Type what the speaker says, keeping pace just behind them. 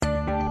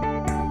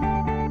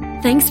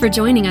Thanks for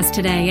joining us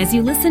today as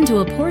you listen to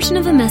a portion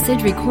of a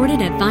message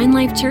recorded at Vine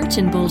Life Church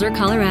in Boulder,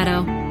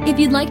 Colorado. If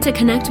you'd like to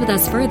connect with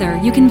us further,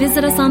 you can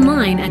visit us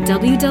online at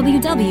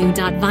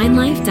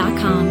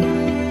www.vinelife.com.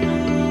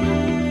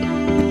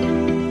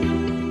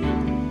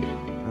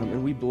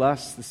 And we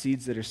bless the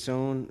seeds that are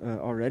sown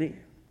already.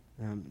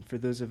 For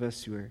those of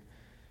us who are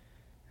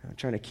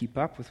trying to keep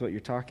up with what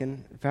you're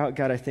talking about,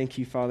 God, I thank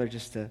you, Father,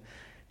 just to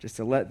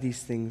let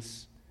these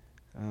things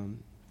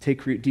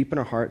take root deep in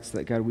our hearts, so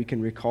that, God, we can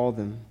recall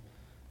them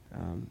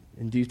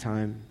in due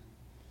time.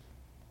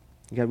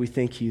 God, we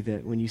thank you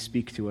that when you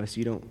speak to us,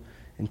 you don't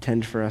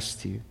intend for us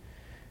to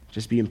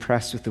just be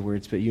impressed with the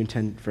words, but you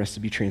intend for us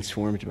to be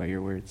transformed by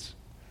your words.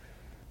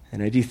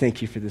 And I do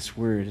thank you for this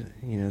word,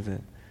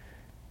 that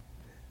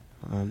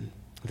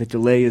the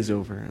delay is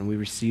over, and we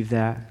receive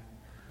that.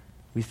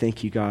 We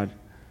thank you, God,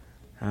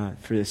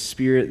 for the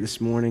Spirit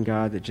this morning,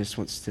 God, that just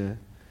wants to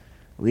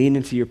lean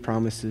into your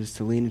promises,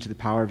 to lean into the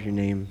power of your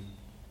name.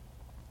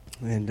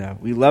 And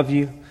we love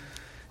you,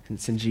 and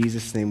it's in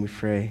Jesus' name we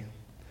pray.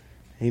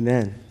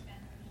 Amen.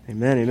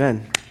 Amen,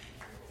 amen.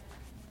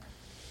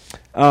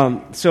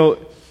 The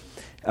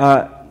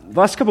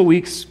last couple of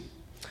weeks,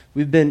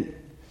 we've been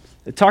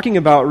talking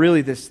about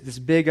really this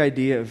big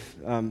idea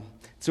of,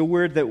 it's a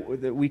word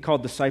that we call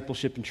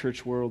discipleship in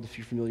church world. If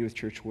you're familiar with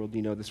church world,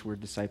 you know this word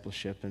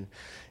discipleship. And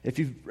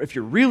if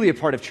you're really a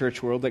part of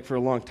church world, like for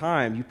a long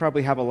time, you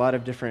probably have a lot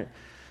of different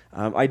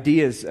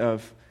ideas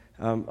of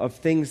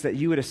things that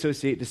you would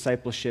associate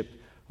discipleship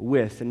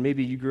with. And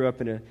maybe you grew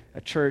up in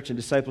a church, and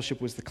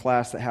discipleship was the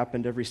class that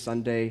happened every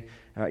Sunday,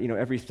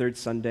 every third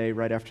Sunday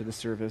right after the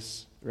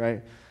service,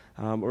 right?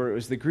 Or it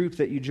was the group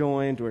that you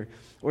joined, or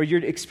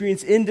your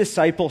experience in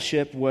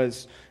discipleship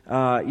was,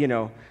 I'm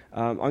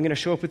going to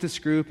show up with this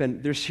group,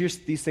 and here's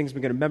these things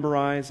I'm going to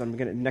memorize.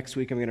 Next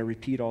week I'm going to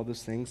repeat all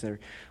those things, or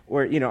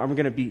I'm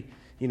going to be,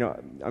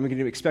 I'm going to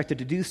be expected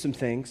to do some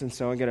things, and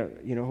so I'm going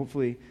to,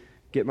 hopefully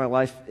get my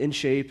life in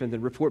shape and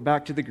then report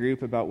back to the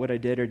group about what I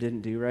did or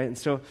didn't do, right? And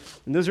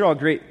those are all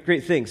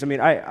great things. I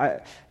mean,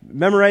 I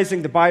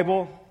memorizing the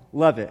Bible,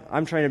 love it.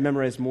 I'm trying to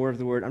memorize more of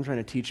the Word. I'm trying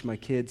to teach my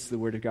kids the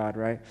Word of God,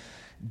 right?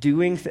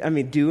 Doing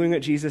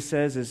what Jesus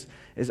says is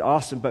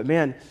awesome. But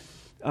man,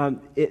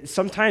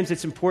 sometimes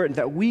it's important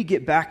that we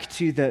get back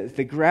to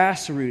the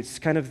grassroots,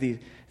 kind of the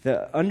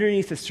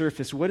underneath the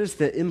surface. What is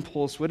the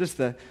impulse? What is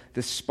the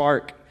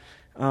spark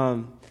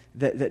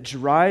that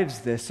drives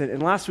this?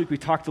 And last week we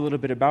talked a little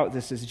bit about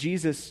this. As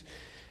Jesus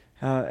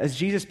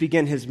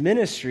began his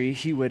ministry,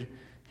 he went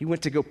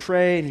to go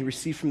pray, and he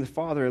received from the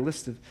Father a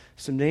list of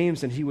some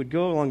names, and he would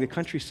go along the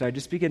countryside,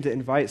 just begin to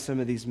invite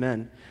some of these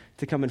men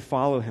to come and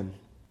follow him.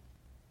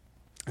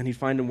 And he'd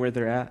find them where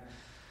they're at.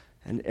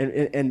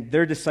 And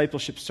their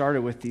discipleship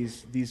started with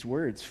these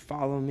words,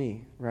 follow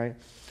me, right?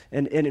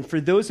 And for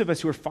those of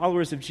us who are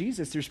followers of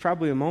Jesus, there's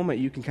probably a moment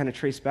you can kind of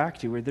trace back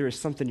to where there is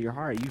something in your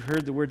heart. You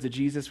heard the words of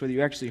Jesus, whether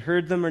you actually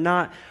heard them or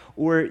not,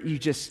 or you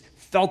just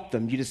felt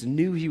them. You just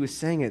knew he was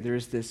saying it.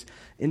 There's this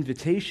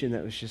invitation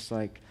that was just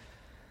like,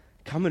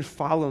 come and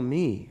follow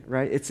me,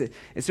 right? So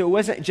it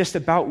wasn't just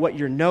about what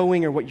you're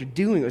knowing or what you're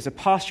doing. It was a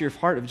posture of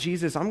heart of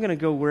Jesus. I'm going to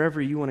go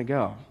wherever you want to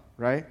go,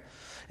 right?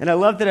 And I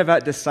love that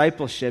about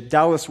discipleship.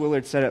 Dallas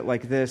Willard said it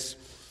like this: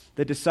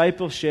 the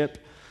discipleship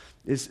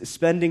is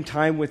spending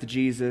time with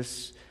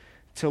Jesus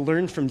to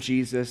learn from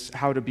Jesus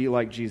how to be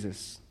like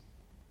Jesus.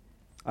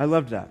 I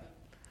love that.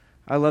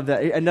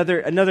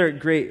 Another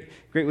great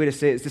way to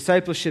say it is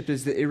discipleship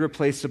is the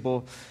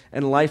irreplaceable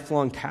and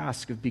lifelong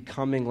task of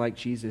becoming like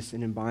Jesus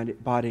and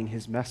embodying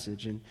his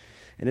message. And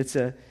it's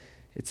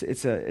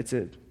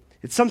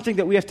something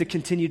that we have to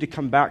continue to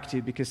come back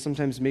to, because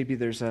sometimes maybe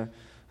there's a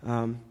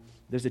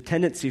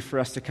tendency for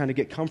us to kind of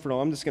get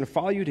comfortable. I'm just going to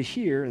follow you to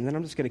here, and then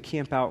I'm just going to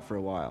camp out for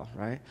a while,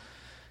 right?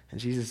 And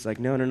Jesus is like,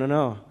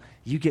 no.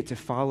 You get to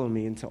follow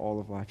me into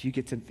all of life. You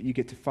get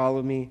to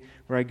follow me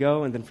where I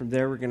go, and then from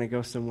there we're going to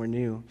go somewhere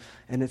new.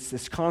 And it's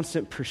this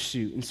constant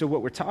pursuit. And so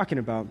what we're talking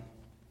about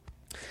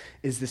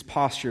is this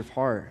posture of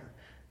heart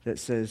that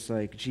says,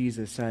 like,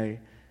 Jesus,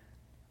 I'm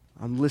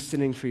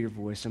listening for your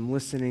voice. I'm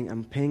listening.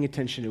 I'm paying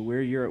attention to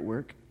where you're at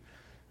work,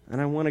 and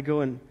I want to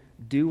go and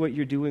do what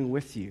you're doing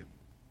with you.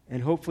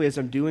 And hopefully as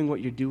I'm doing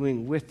what you're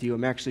doing with you,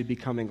 I'm actually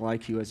becoming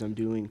like you as I'm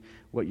doing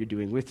what you're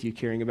doing with you,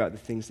 caring about the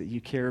things that you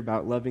care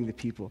about, loving the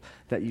people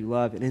that you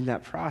love. And in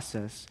that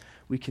process,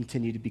 we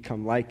continue to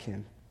become like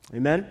him.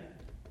 Amen?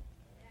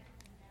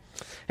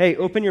 Hey,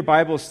 open your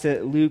Bibles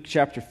to Luke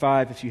chapter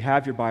 5 if you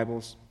have your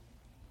Bibles.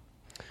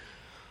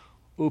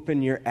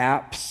 Open your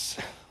apps.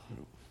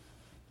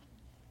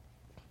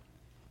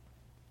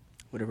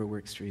 Whatever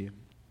works for you.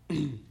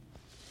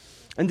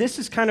 And this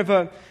is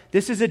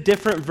a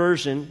different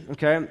version,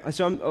 okay?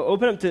 So I'm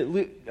open up to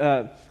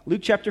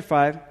Luke chapter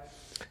 5,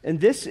 and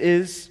this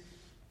is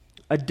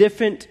a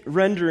different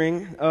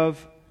rendering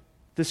of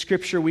the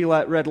scripture we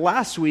read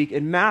last week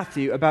in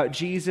Matthew about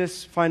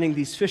Jesus finding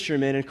these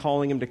fishermen and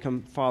calling them to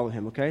come follow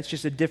him, okay? It's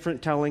just a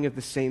different telling of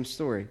the same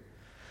story.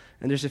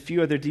 And there's a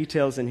few other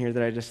details in here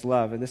that I just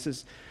love, and this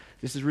is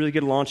really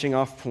good launching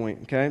off point,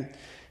 okay?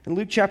 In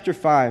Luke chapter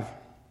 5,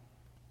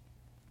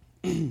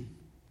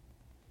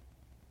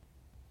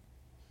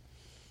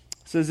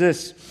 says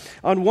this,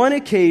 on one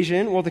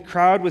occasion, while the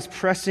crowd was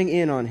pressing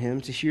in on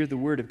him to hear the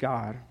word of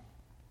God,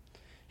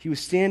 he was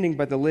standing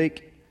by the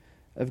lake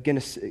of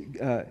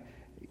Gennesaret.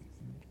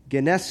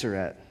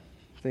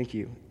 Thank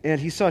you.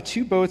 And he saw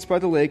two boats by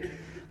the lake,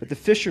 but the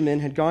fishermen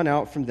had gone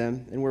out from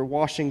them and were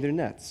washing their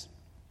nets.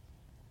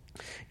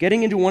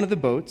 Getting into one of the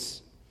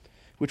boats,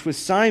 which was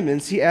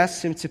Simon's, he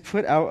asked him to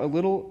put out a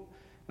little.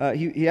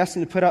 He asked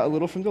him to put out a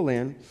little from the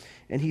land,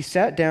 and he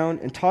sat down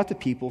and taught the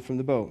people from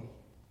the boat.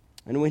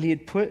 And when he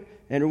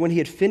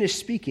had finished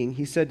speaking,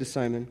 he said to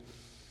Simon,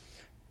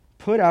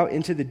 "Put out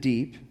into the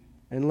deep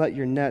and let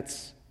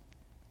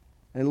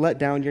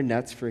down your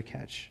nets for a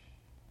catch."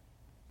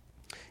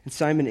 And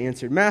Simon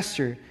answered,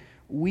 "Master,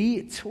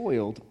 we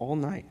toiled all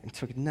night and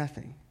took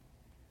nothing.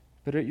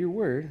 But at your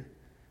word,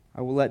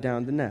 I will let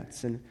down the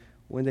nets." And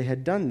when they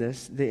had done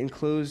this, they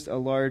enclosed a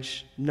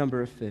large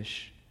number of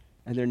fish,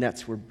 and their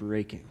nets were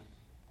breaking.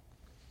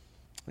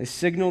 They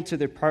signaled to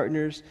their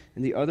partners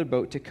in the other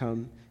boat to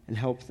come and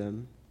help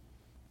them.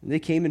 And they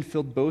came and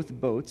filled both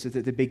boats so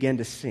that they began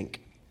to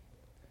sink.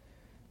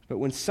 But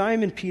when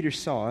Simon Peter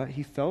saw it,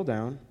 he fell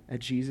down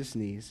at Jesus'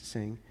 knees,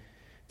 saying,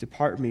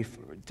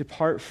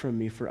 Depart from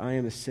me, for I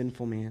am a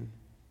sinful man,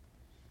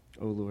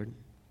 O Lord."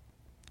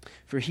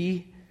 For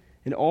he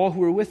and all who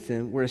were with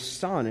him were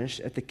astonished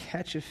at the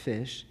catch of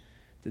fish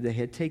that they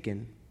had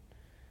taken.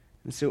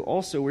 And so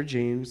also were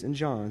James and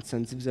John,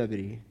 sons of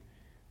Zebedee,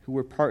 who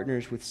were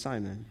partners with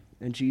Simon.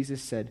 And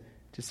Jesus said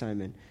to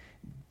Simon,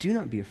 "Do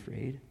not be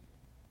afraid.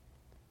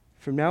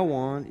 From now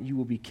on you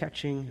will be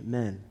catching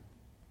men."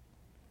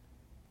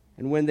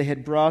 And when they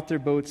had brought their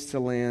boats to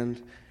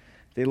land,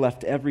 they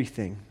left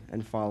everything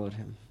and followed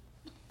him.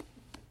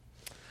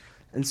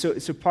 And so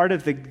part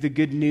of the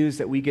good news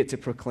that we get to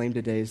proclaim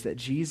today is that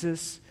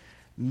Jesus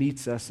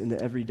meets us in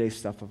the everyday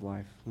stuff of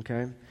life,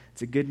 okay?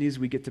 It's a good news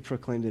we get to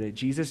proclaim today.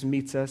 Jesus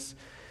meets us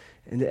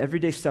in the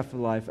everyday stuff of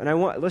life.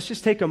 And let's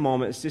just take a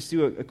moment. Let's just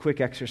do a quick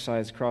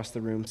exercise across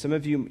the room. Some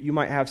of you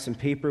might have some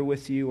paper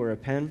with you or a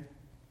pen.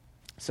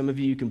 Some of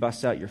you can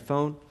bust out your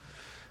phone,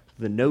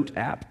 the Note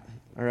app,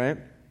 all right?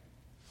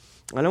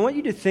 And I want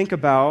you to think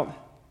about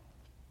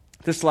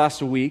this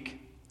last week,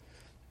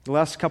 the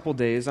last couple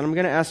days, and I'm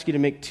going to ask you to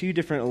make two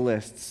different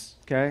lists,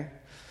 okay?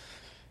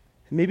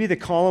 Maybe the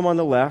column on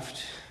the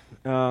left,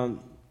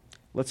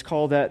 let's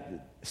call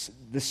that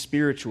the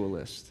spiritual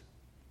list.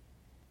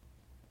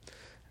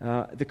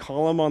 The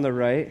column on the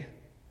right,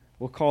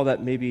 we'll call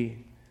that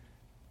maybe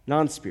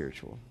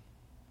non-spiritual.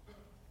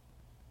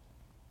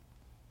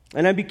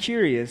 And I'd be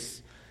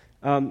curious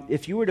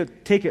if you were to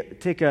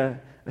take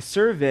a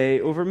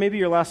survey over maybe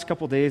your last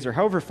couple days or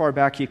however far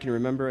back you can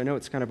remember. I know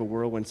it's kind of a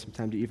whirlwind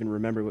sometimes to even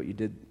remember what you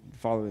did the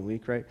following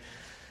week, right?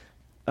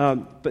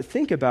 But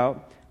think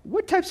about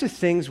what types of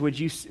things would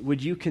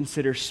you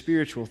consider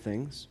spiritual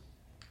things,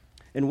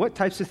 and what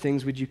types of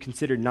things would you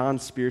consider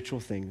non-spiritual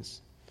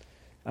things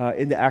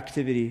in the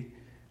activity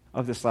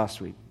of this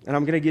last week? And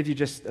I'm going to give you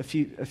just a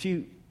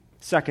few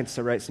seconds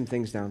to write some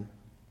things down.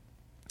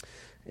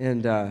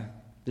 And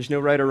there's no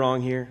right or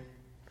wrong here.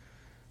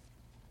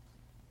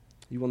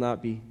 You will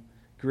not be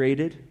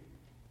graded.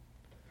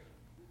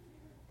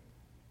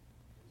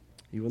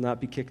 You will not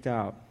be kicked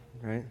out,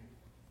 right?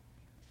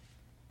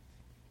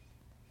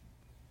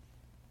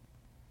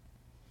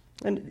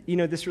 And,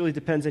 this really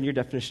depends on your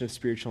definition of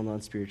spiritual and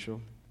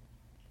non-spiritual.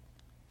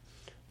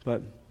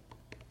 But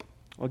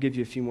I'll give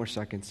you a few more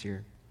seconds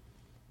here.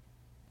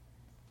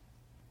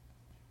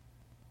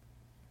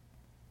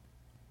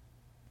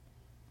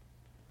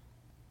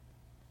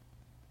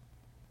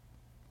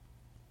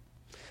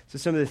 So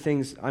some of the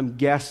things I'm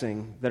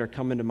guessing that are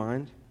coming to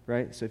mind,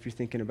 right? So if you're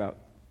thinking about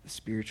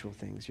spiritual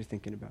things, you're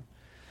thinking about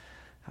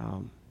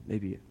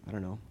maybe,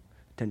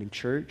 attending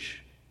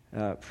church,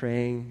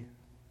 praying,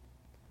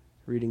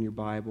 reading your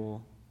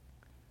Bible.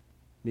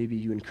 Maybe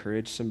you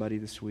encourage somebody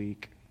this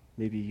week.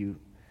 Maybe you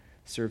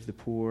serve the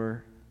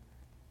poor.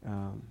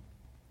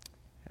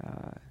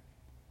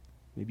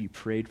 Maybe you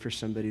prayed for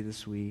somebody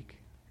this week.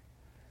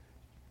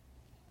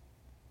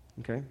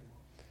 Okay?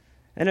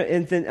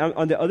 And then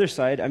on the other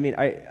side,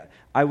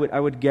 I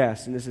would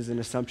guess, and this is an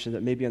assumption,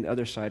 that maybe on the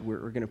other side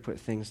we're going to put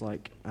things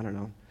like,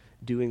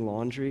 doing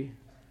laundry,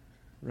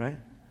 right?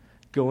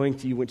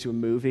 You went to a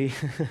movie,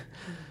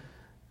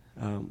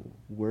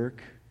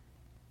 work,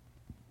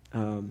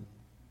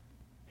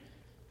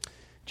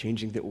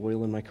 changing the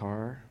oil in my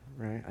car,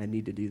 right? I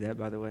need to do that,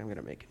 by the way. I'm going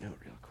to make a note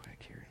real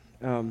quick here.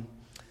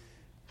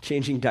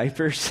 Changing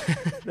diapers,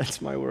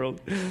 that's my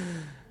world.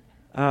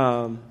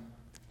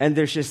 And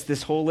there's just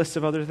this whole list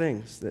of other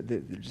things, they're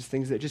just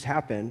things that just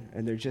happen,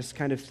 and they're just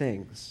kind of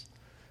things,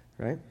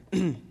 right?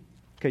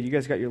 Okay, you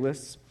guys got your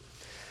lists?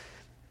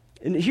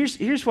 And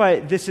here's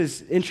why this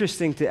is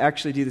interesting to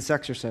actually do this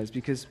exercise,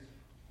 because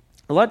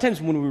a lot of times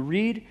when we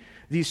read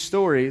these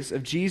stories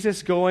of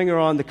Jesus going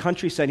around the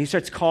countryside, he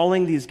starts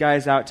calling these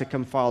guys out to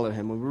come follow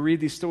him. When we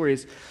read these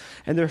stories,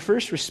 and their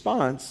first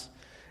response,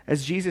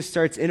 as Jesus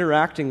starts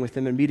interacting with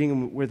them and meeting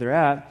them where they're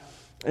at,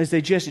 is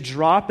they just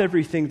drop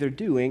everything they're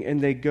doing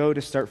and they go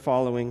to start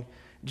following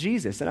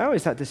Jesus. And I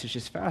always thought this was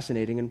just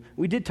fascinating. And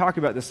we did talk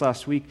about this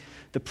last week,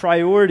 the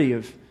priority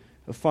of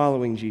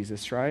following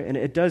Jesus, right? And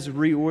it does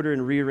reorder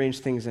and rearrange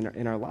things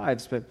in our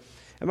lives. But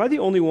am I the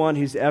only one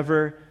who's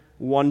ever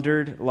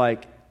wondered,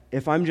 like,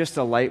 if I'm just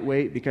a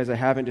lightweight because I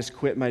haven't just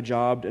quit my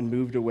job and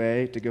moved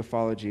away to go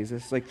follow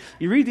Jesus? Like,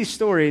 you read these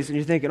stories and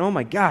you're thinking, oh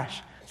my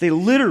gosh, they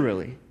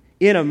literally,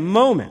 in a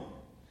moment,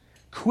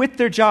 quit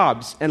their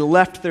jobs and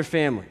left their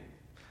family.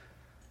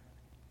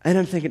 And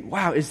I'm thinking,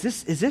 wow, is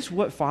this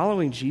what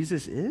following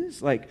Jesus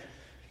is? Like,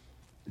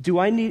 do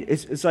I need,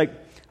 it's like,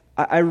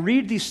 I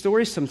read these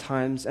stories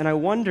sometimes, and I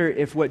wonder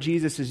if what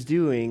Jesus is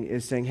doing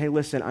is saying, hey,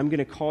 listen, I'm going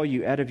to call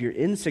you out of your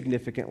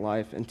insignificant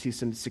life into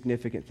some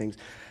significant things.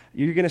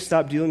 You're going to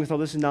stop dealing with all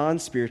this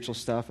non-spiritual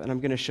stuff, and I'm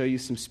going to show you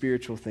some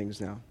spiritual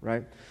things now,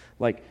 right?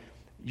 Like,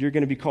 you're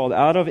going to be called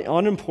out of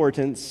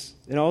unimportance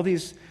and all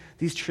these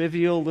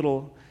trivial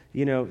little,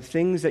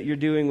 things that you're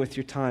doing with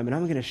your time, and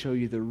I'm going to show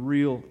you the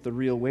real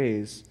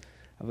ways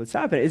of what's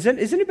happening. Has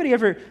anybody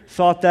ever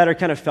thought that or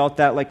kind of felt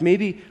that? Like,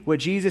 maybe what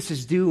Jesus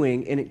is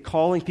doing in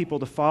calling people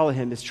to follow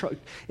him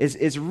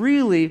is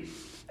really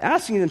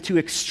asking them to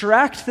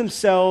extract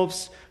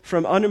themselves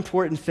from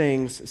unimportant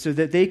things so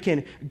that they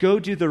can go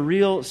do the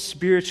real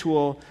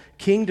spiritual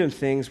kingdom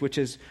things, which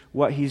is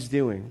what he's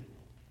doing.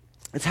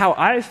 It's how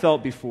I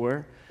felt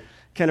before,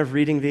 kind of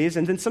reading these,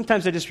 and then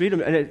sometimes I just read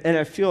them and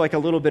I feel like a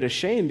little bit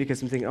ashamed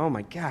because I'm thinking, oh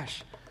my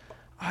gosh,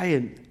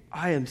 I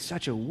am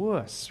such a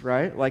wuss,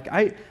 right? Like,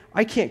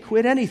 I can't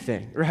quit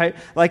anything, right?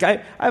 Like,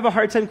 I have a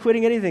hard time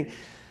quitting anything.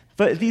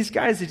 But these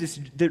guys,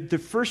 the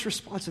first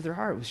response of their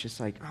heart was just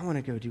like, I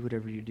want to go do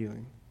whatever you're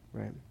doing,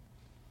 right?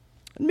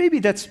 And maybe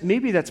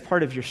that's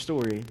part of your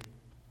story,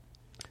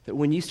 that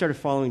when you started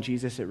following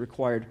Jesus, it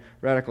required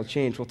radical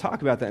change. We'll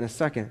talk about that in a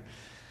second.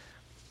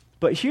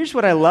 But here's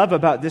what I love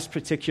about this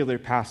particular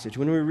passage.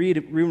 When we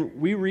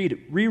reread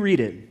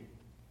it,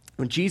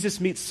 when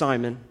Jesus meets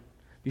Simon,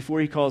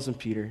 before he calls him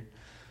Peter,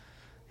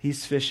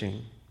 he's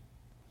fishing.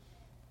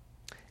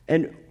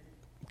 And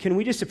can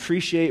we just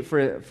appreciate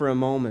for a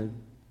moment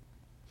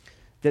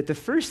that the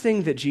first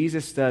thing that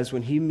Jesus does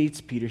when he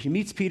meets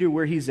Peter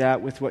where he's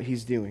at with what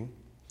he's doing.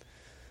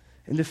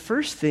 And the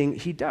first thing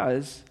he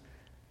does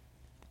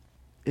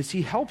is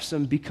he helps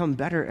him become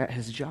better at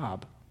his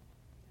job.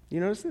 You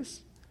notice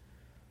this?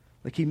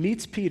 Like, he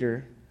meets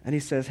Peter and he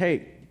says,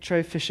 hey,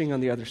 try fishing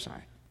on the other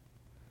side.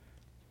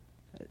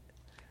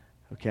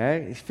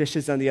 Okay, he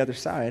fishes on the other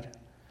side.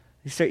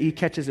 He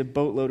catches a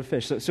boatload of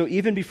fish. So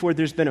even before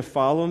there's been a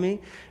follow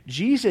me,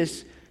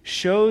 Jesus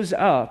shows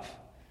up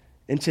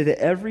into the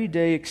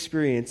everyday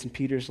experience in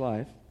Peter's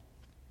life,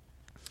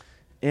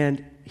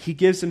 and he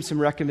gives him some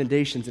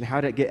recommendations on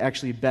how to get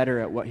actually better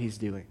at what he's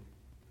doing.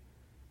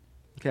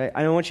 Okay,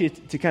 I want you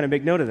to kind of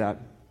make note of that.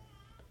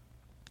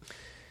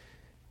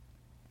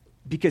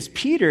 Because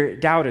Peter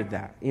doubted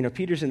that.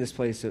 Peter's in this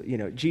place,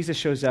 Jesus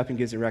shows up and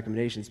gives him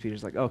recommendations.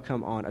 Peter's like, oh,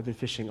 come on, I've been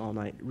fishing all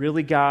night.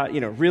 Really, God?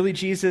 Really,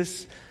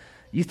 Jesus?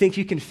 You think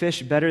you can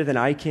fish better than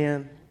I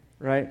can,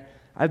 right?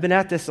 I've been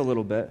at this a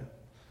little bit.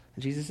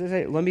 And Jesus says,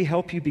 hey, let me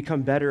help you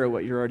become better at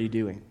what you're already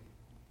doing.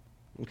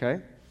 Okay?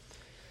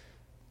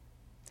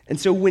 And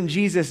so when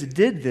Jesus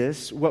did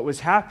this, what was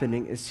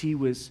happening is he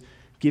was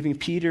giving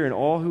Peter and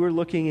all who were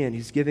looking in,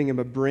 he's giving him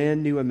a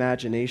brand new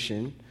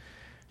imagination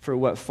for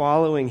what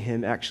following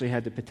him actually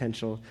had the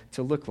potential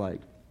to look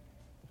like.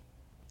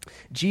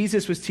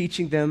 Jesus was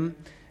teaching them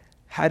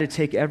how to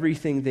take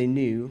everything they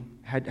knew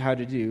how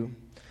to do,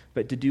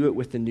 but to do it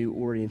with a new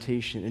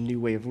orientation, a new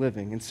way of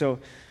living. And so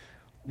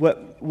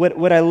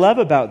what I love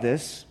about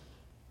this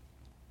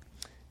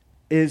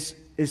is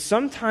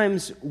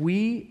sometimes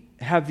we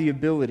have the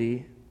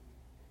ability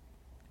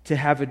to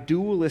have a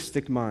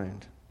dualistic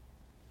mind.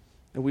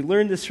 And we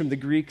learned this from the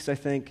Greeks, I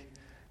think.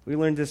 We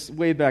learned this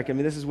way back.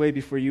 This is way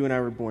before you and I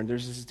were born.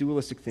 There's this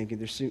dualistic thinking.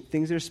 There's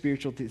things that are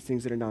spiritual,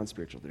 things that are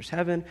non-spiritual. There's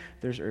heaven,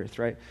 there's earth,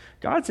 right?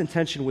 God's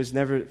intention was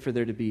never for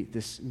there to be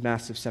this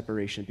massive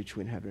separation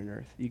between heaven and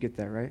earth. You get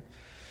that, right?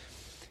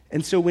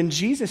 And so when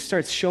Jesus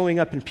starts showing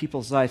up in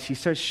people's lives, he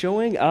starts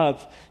showing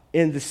up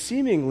in the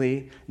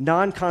seemingly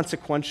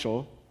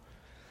non-consequential,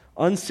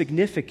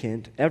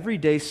 insignificant,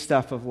 everyday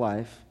stuff of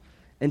life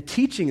and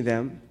teaching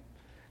them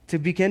to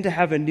begin to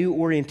have a new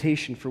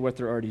orientation for what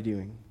they're already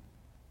doing.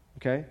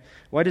 Okay?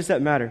 Why does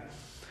that matter?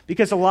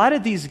 Because a lot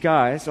of these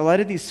guys, a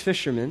lot of these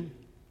fishermen,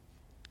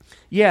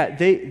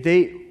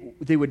 they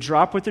would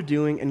drop what they're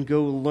doing and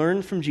go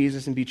learn from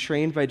Jesus and be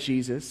trained by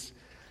Jesus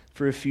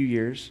for a few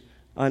years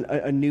on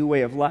a new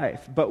way of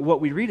life. But what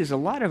we read is a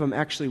lot of them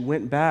actually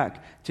went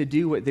back to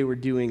do what they were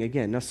doing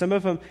again. Now, some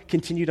of them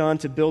continued on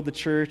to build the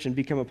church and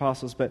become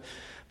apostles, but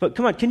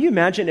come on, can you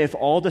imagine if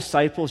all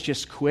disciples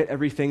just quit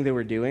everything they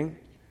were doing?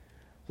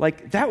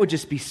 Like, that would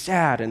just be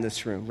sad in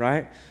this room,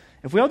 right?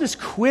 If we all just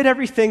quit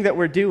everything that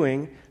we're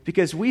doing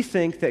because we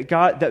think that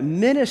that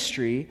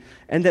ministry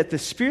and that the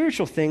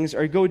spiritual things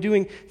are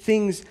doing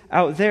things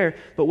out there.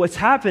 But what's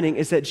happening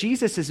is that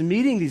Jesus is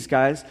meeting these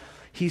guys.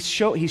 He's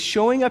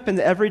showing up in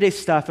the everyday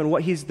stuff, and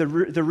what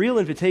the real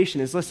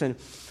invitation is, listen,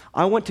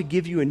 I want to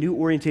give you a new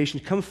orientation.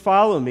 Come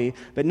follow me,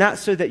 but not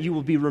so that you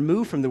will be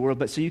removed from the world,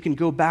 but so you can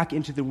go back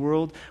into the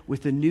world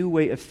with a new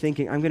way of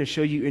thinking. I'm going to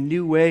show you a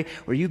new way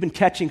where you've been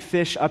catching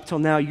fish up till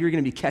now. You're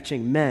going to be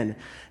catching men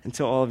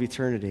until all of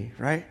eternity,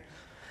 right?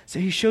 So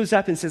he shows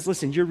up and says,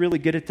 listen, you're really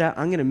good at that.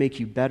 I'm going to make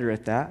you better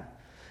at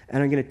that.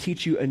 And I'm going to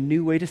teach you a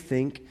new way to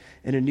think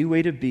and a new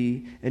way to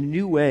be, and a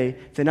new way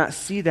to not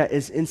see that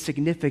as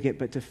insignificant,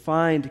 but to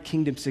find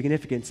kingdom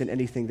significance in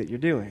anything that you're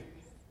doing.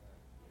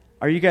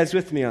 Are you guys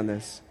with me on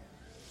this?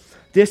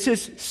 This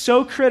is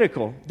so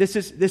critical. This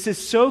is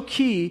so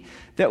key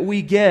that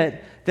we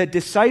get that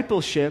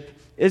discipleship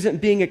isn't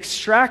being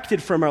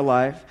extracted from our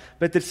life,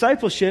 but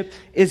discipleship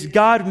is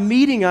God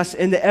meeting us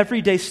in the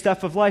everyday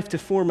stuff of life to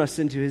form us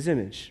into his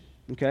image.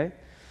 Okay?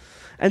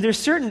 And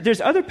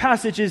there's other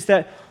passages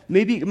that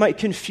maybe might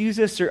confuse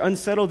us or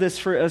unsettle this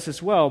for us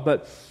as well.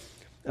 But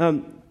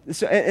and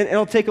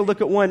I'll take a look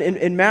at one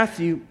in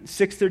Matthew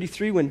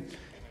 6:33, when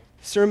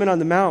Sermon on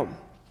the Mount,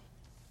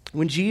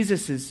 when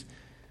Jesus is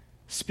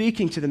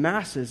speaking to the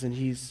masses and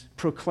he's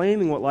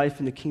proclaiming what life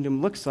in the kingdom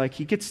looks like,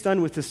 he gets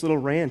done with this little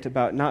rant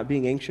about not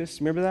being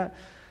anxious. Remember that?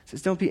 He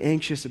says, don't be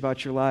anxious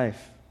about your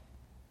life.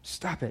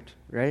 Stop it,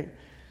 right?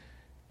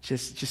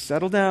 Just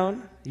settle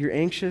down. You're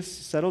anxious,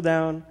 settle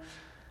down.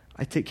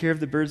 I take care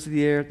of the birds of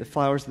the air, the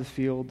flowers of the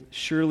field.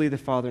 Surely the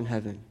Father in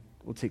heaven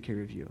will take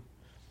care of you.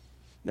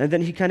 And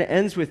then he kind of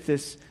ends with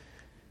this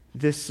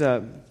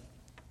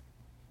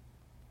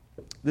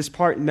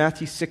part in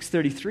Matthew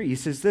 6:33. He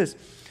says this,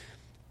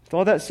 with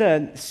all that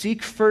said,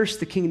 seek first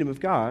the kingdom of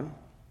God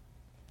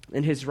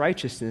and his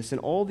righteousness, and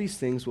all these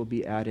things will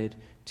be added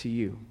to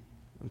you.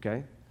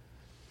 Okay?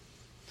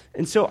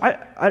 And so,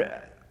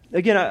 I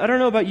don't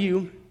know about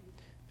you,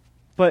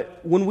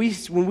 but when we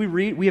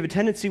read, we have a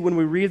tendency when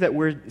we read that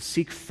word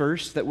seek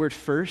first, that word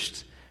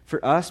first,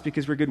 for us,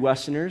 because we're good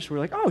Westerners, we're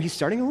like, oh, he's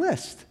starting a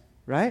list,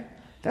 right?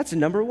 That's a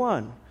number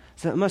one.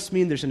 So that must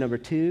mean there's a number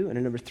 2, and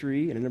a number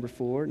 3, and a number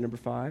 4, and number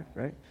 5,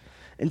 right?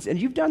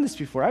 And you've done this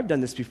before. I've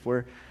done this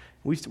before.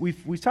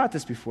 We've taught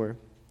this before.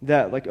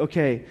 That, like,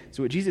 okay,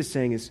 so what Jesus is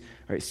saying is,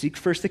 all right, seek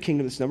first the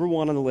kingdom. That's number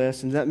 1 on the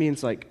list. And that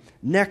means, like,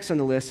 next on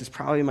the list is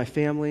probably my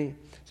family.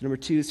 So number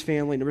 2 is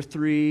family. Number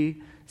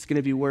 3 is going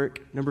to be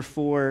work. Number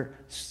 4,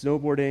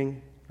 snowboarding,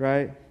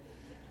 right?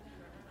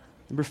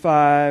 Number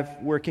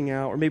 5, working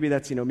out. Or maybe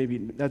that's,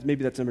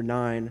 maybe that's number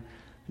 9.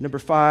 Number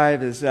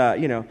 5 is,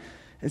 And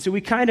so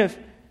we kind of,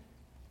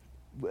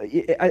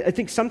 I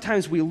think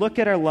sometimes we look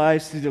at our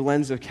lives through the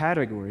lens of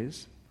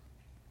categories.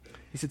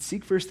 He said,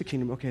 seek first the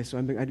kingdom. Okay, so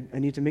I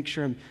need to make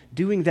sure I'm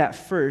doing that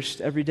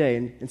first every day.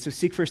 And so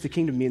seek first the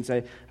kingdom means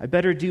I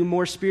better do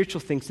more spiritual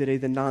things today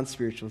than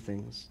non-spiritual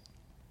things.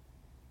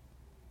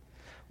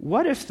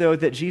 What if, though,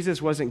 that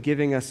Jesus wasn't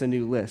giving us a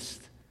new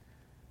list?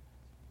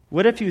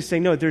 What if he was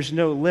saying, no, there's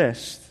no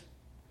list.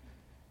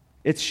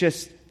 It's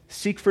just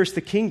seek first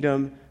the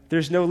kingdom.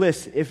 There's no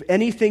list. If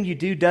anything you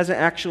do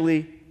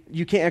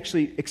you can't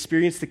actually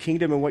experience the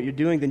kingdom and what you're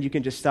doing, then you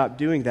can just stop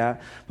doing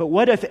that. But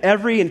what if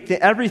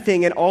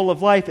everything in all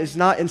of life is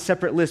not in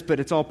separate lists, but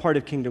it's all part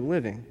of kingdom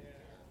living?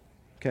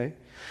 Okay?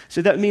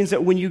 So that means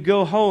that when you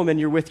go home and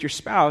you're with your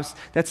spouse,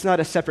 that's not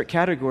a separate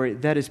category.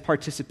 That is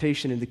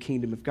participation in the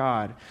kingdom of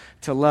God,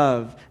 to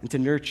love and to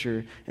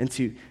nurture and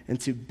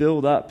to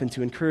build up and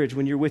to encourage.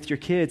 When you're with your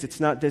kids, it's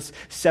not this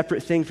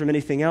separate thing from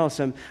anything else.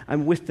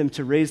 I'm with them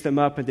to raise them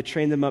up and to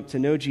train them up to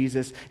know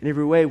Jesus in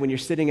every way. When you're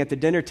sitting at the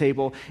dinner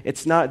table,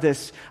 it's not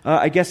this,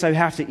 I guess I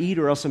have to eat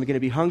or else I'm going to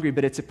be hungry,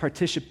 but it's a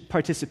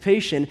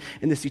participation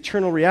in this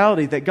eternal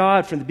reality that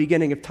God, from the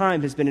beginning of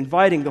time, has been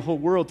inviting the whole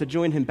world to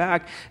join him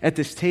back at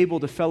this table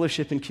to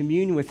fellowship and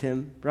commune with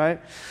him,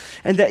 right?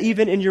 And that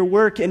even in your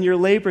work and your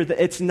labor,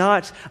 that it's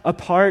not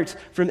apart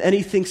from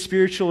anything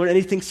spiritual or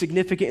anything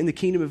significant in the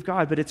kingdom of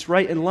God, but it's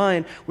right in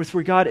line with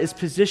where God is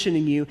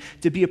positioning you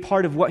to be a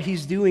part of what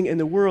he's doing in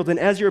the world. And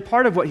as you're a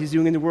part of what he's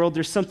doing in the world,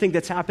 there's something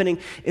that's happening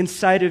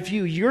inside of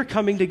you. You're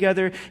coming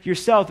together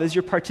yourself as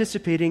you're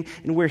participating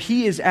in where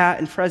he is at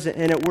and present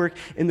and at work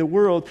in the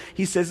world.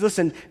 He says,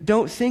 listen,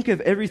 don't think of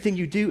everything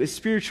you do as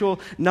spiritual,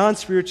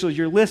 non-spiritual,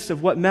 your list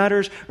of what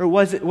matters or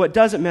what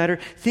doesn't matter.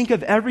 Think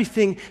of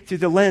everything through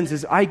the lens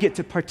as I get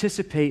to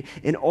participate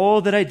in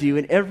all that I do,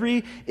 and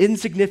every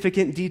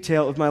insignificant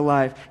detail of my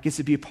life gets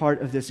to be a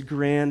part of this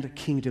grand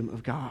kingdom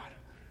of God.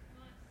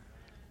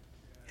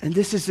 And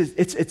this is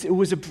it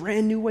was a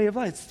brand new way of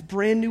life. It's a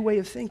brand new way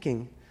of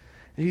thinking.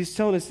 And he's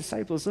telling his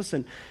disciples,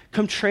 listen,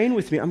 come train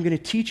with me. I'm going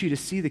to teach you to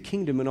see the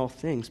kingdom in all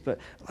things. But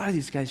a lot of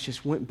these guys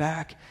just went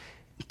back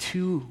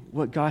to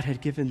what God had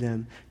given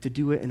them to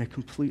do it in a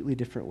completely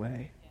different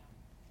way.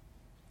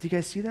 Do you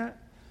guys see that?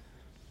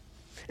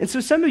 And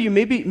so some of you,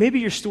 maybe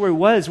your story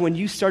was when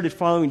you started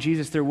following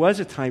Jesus, there was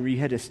a time where you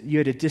had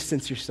to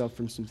distance yourself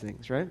from some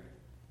things, right?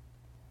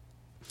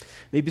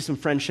 Maybe some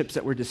friendships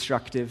that were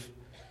destructive.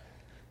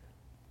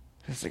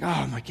 It's like,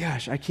 oh my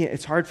gosh, I can't,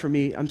 it's hard for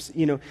me.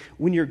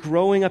 When you're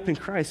growing up in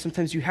Christ,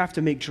 sometimes you have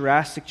to make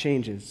drastic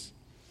changes.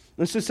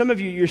 And so some of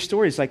you, your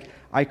story is like,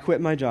 I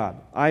quit my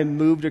job. I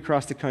moved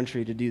across the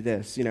country to do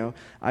this.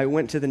 I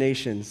went to the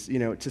nations,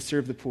 to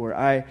serve the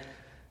poor.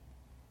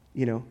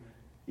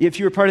 If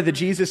you were part of the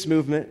Jesus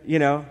movement,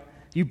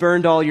 you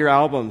burned all your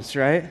albums,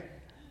 right?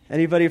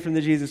 Anybody from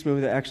the Jesus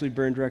movement that actually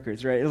burned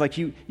records, right? Like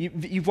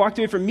you've walked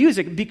away from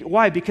music.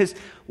 Why? Because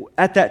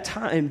at that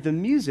time, the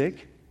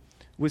music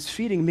was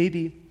feeding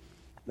maybe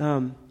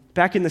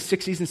back in the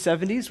 60s and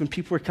 70s when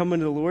people were coming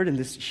to the Lord and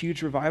this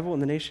huge revival in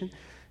the nation.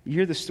 You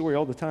hear this story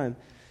all the time.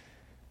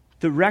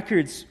 The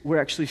records were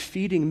actually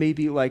feeding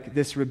maybe like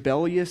this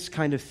rebellious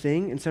kind of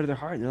thing inside of their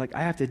heart. And they're like,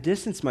 I have to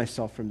distance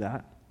myself from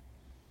that.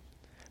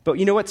 But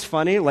you know what's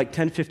funny? Like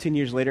 10, 15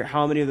 years later,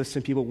 how many of those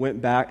same people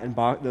went back and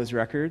bought those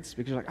records?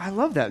 Because they're like, I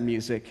love that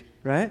music,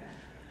 right?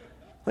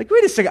 Like,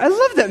 wait a second, I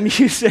love that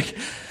music.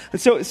 And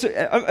so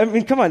I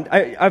mean, come on.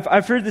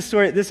 I've heard this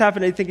story. This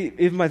happened, I think,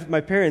 even my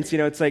parents.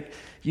 It's like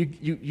you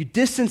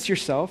distance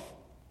yourself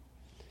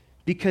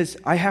because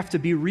I have to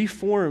be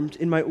reformed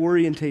in my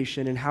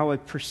orientation and how I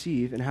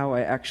perceive and how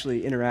I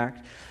actually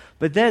interact.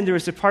 But then there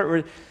was a part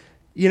where,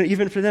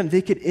 even for them,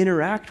 they could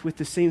interact with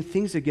the same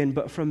things again,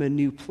 but from a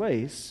new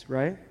place,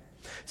 right?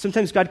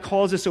 Sometimes God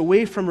calls us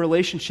away from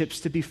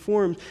relationships to be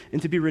formed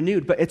and to be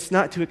renewed, but it's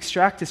not to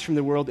extract us from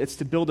the world, it's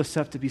to build us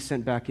up to be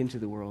sent back into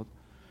the world.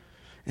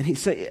 And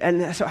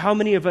so how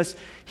many of us,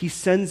 he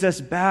sends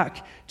us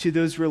back to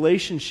those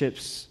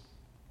relationships?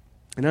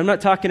 And I'm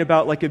not talking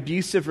about like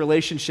abusive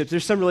relationships.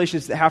 There's some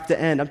relationships that have to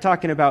end. I'm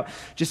talking about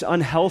just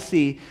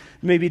unhealthy,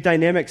 maybe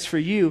dynamics for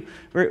you,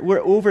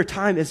 where over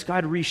time, as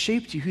God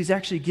reshaped you, he's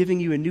actually giving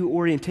you a new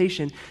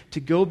orientation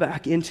to go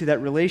back into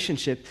that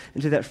relationship,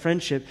 into that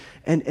friendship,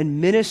 and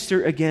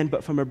minister again,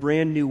 but from a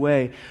brand new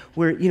way.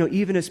 Where,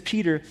 even as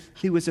Peter,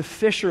 he was a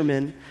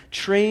fisherman,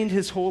 trained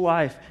his whole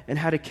life in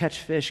how to catch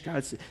fish.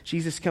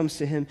 Jesus comes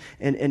to him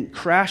and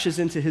crashes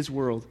into his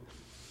world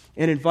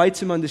and invites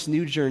him on this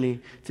new journey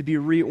to be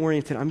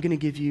reoriented. I'm going to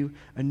give you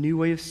a new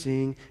way of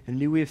seeing, a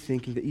new way of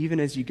thinking, that even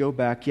as you go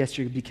back, yes,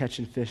 you're going to be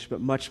catching fish, but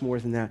much more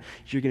than that,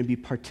 you're going to be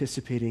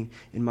participating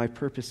in my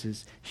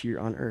purposes here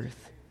on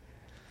earth.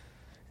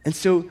 And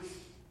so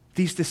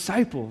these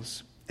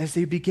disciples, as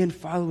they begin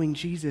following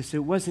Jesus, it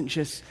wasn't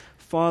just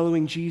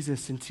following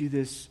Jesus into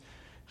this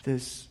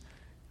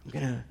I'm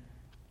going to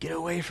get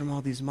away from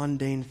all these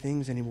mundane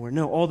things anymore.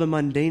 No, all the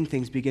mundane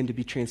things begin to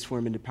be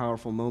transformed into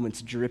powerful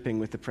moments dripping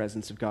with the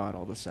presence of God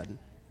all of a sudden.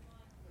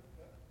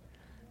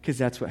 Because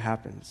that's what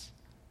happens.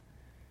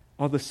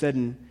 All of a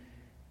sudden,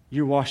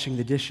 you're washing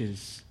the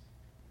dishes.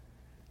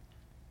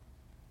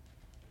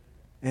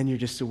 And you're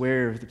just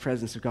aware of the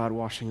presence of God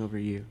washing over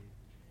you.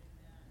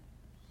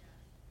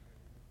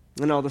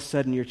 And all of a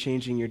sudden, you're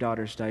changing your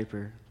daughter's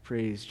diaper.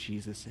 Praise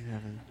Jesus in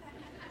heaven.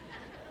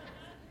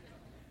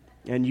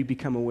 And you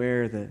become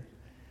aware that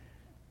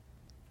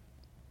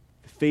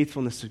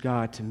faithfulness of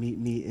God to meet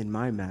me in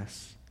my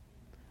mess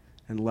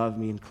and love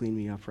me and clean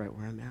me up right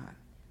where I'm at.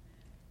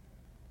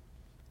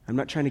 I'm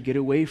not trying to get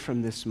away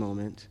from this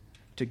moment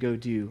to go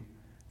do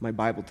my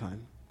Bible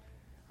time.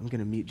 I'm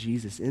going to meet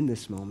Jesus in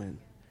this moment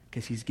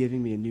because he's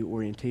giving me a new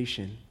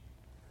orientation.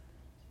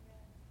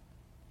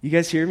 You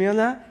guys hear me on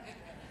that?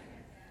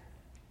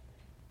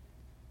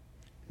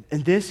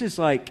 And this is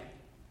like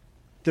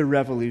the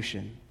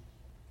revolution.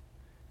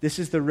 This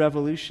is the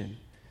revolution.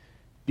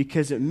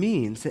 Because it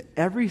means that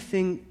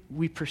everything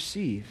we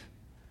perceive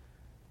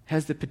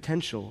has the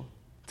potential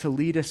to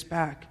lead us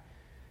back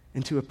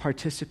into a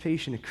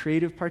participation, a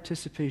creative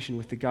participation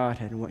with the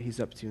Godhead and what he's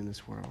up to in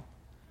this world.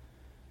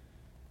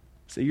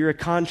 So you're a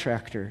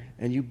contractor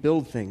and you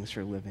build things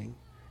for a living.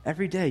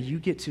 Every day you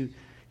get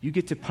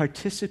to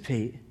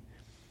participate,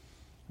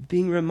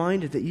 being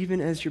reminded that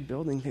even as you're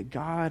building, that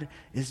God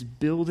is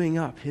building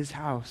up his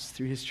house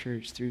through his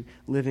church, through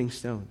living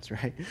stones,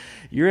 right?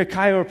 You're a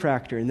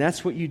chiropractor, and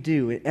that's what you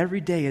do. And every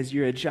day as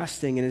you're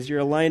adjusting and as you're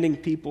aligning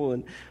people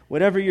and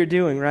whatever you're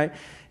doing, right?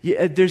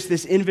 There's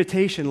this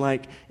invitation,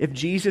 like if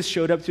Jesus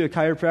showed up to a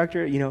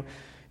chiropractor,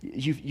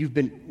 you've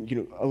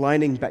been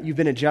aligning back, you've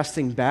been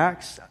adjusting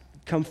backs.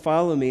 Come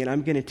follow me, and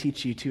I'm going to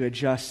teach you to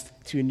adjust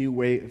to a new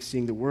way of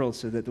seeing the world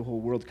so that the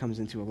whole world comes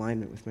into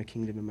alignment with my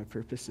kingdom and my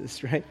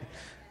purposes, right?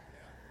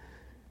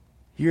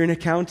 You're an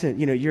accountant,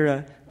 you're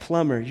a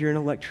plumber, you're an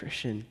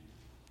electrician,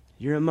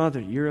 you're a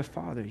mother, you're a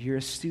father, you're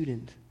a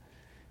student,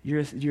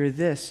 you're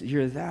this,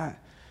 you're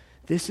that.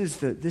 This is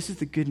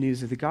the good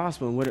news of the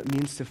gospel, and what it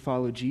means to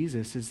follow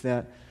Jesus is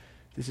that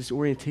there's this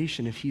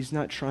orientation of he's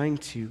not trying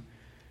to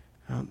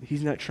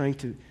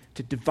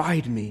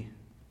divide me.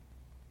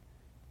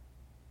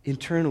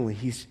 Internally,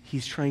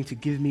 he's trying to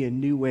give me a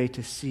new way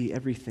to see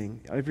everything,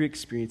 every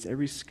experience,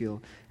 every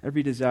skill,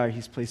 every desire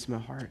he's placed in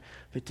my heart,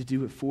 but to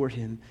do it for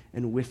him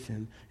and with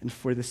him and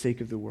for the sake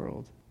of the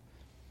world.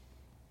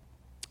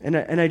 And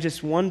I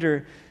just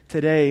wonder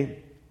today,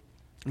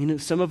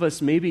 some of us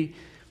maybe,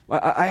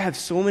 I have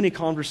so many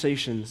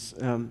conversations,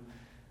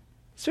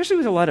 especially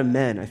with a lot of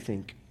men, I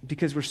think,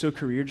 because we're so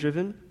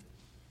career-driven,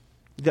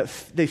 that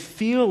they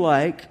feel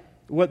like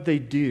what they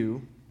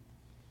do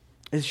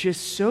is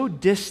just so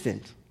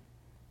distant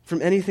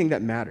from anything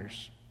that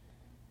matters.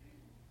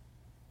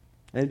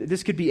 And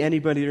this could be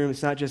anybody in the room.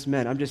 It's not just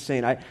men. I'm just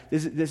saying,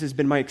 this has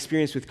been my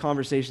experience with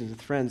conversations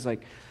with friends.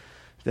 Like,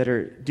 that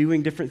are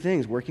doing different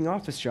things, working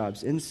office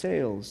jobs, in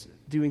sales,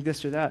 doing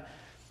this or that.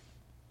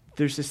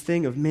 There's this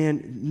thing of,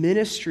 man,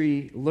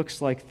 ministry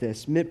looks like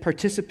this.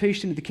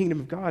 Participation in the kingdom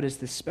of God is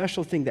this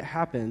special thing that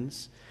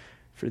happens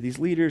for these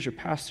leaders or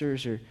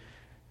pastors or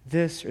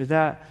this or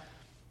that.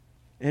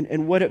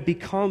 And what it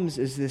becomes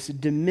is this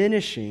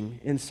diminishing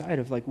inside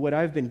of, like, what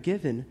I've been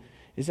given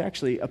is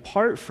actually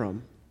apart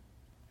from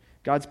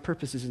God's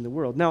purposes in the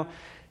world. Now,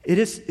 it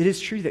is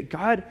true that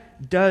God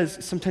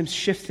does sometimes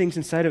shift things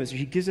inside of us.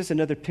 He gives us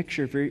another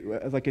picture,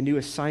 of like a new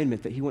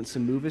assignment that he wants to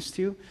move us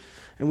to,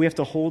 and we have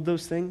to hold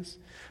those things.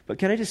 But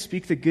can I just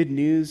speak the good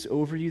news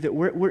over you that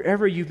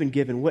wherever you've been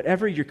given,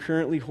 whatever you're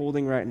currently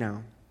holding right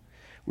now,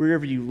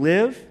 wherever you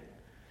live,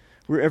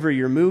 wherever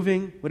you're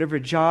moving, whatever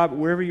job,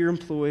 wherever you're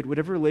employed,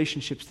 whatever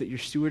relationships that you're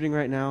stewarding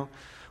right now,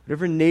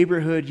 whatever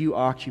neighborhood you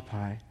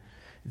occupy,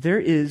 there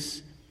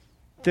is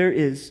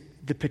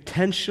the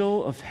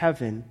potential of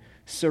heaven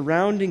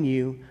surrounding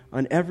you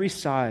on every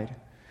side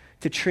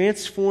to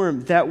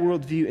transform that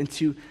worldview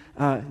into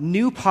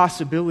new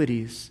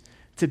possibilities,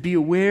 to be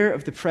aware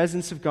of the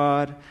presence of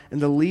God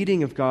and the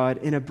leading of God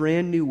in a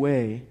brand new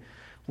way,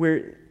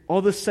 where all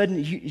of a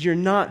sudden you're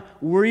not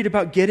worried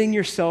about getting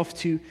yourself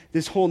to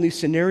this whole new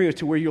scenario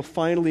to where you'll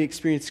finally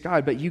experience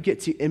God, but you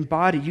get to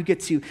embody, you get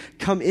to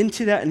come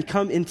into that and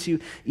come into,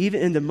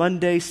 even in the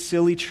Monday,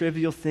 silly,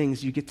 trivial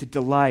things, you get to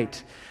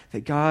delight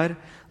that God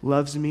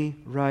loves me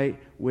right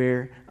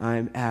where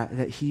I'm at,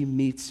 that he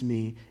meets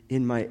me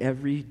in my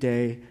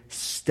everyday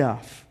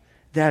stuff.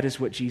 That is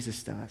what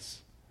Jesus does.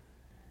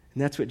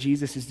 And that's what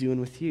Jesus is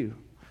doing with you.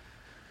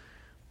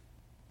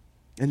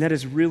 And that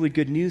is really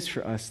good news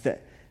for us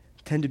that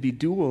tend to be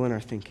dual in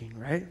our thinking,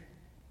 right?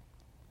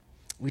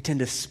 We tend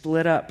to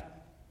split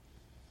up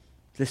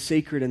the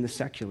sacred and the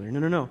secular.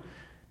 No.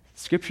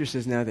 Scripture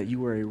says now that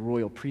you are a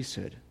royal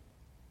priesthood.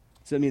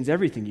 So that means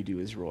everything you do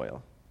is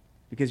royal,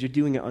 because you're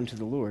doing it unto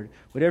the Lord.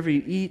 Whatever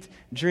you eat,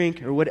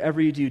 drink, or whatever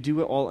you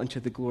do it all unto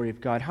the glory of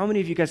God. How many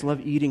of you guys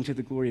love eating to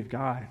the glory of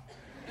God?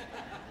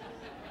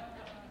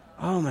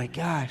 Oh my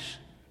gosh.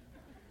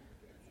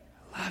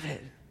 I love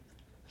it.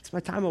 It's my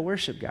time of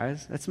worship,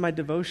 guys. That's my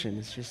devotion.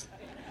 It's just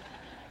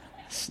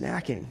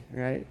snacking,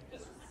 right?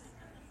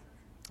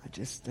 I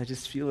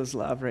just feel his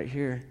love right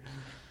here.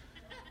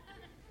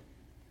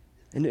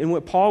 And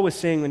what Paul was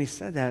saying when he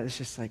said that, it's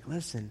just like,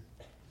 listen,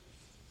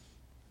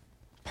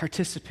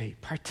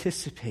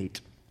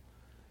 participate.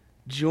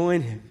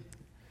 Join him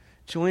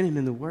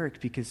in the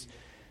work, because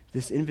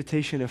this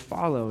invitation to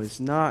follow is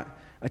not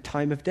a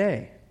time of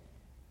day.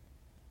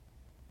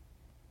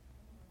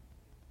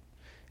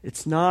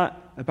 It's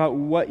not about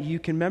what you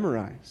can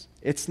memorize.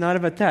 It's not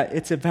about that.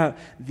 It's about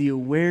the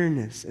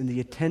awareness and the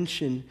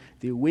attention,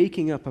 the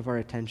waking up of our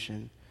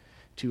attention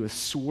to a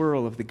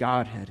swirl of the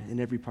Godhead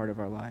in every part of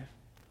our life.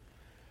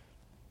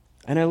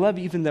 And I love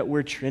even that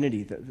word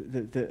Trinity,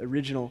 the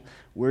original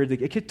word.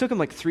 It took them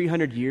like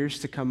 300 years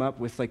to come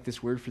up with like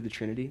this word for the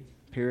Trinity,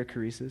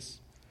 perichoresis.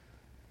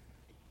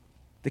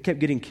 They kept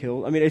getting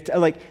killed. I mean,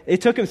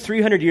 it took them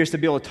 300 years to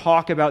be able to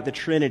talk about the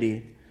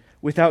Trinity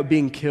without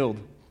being killed.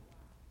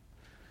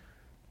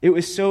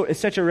 It's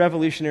such a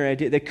revolutionary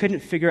idea. They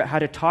couldn't figure out how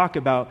to talk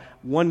about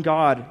one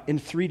God in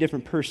three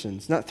different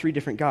persons, not three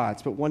different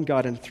gods, but one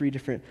God in three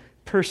different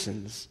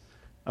persons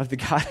of the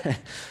Godhead.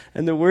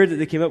 And the word that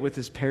they came up with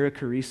is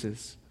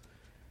perichoresis,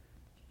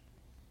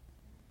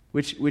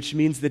 which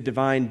means the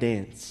divine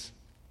dance.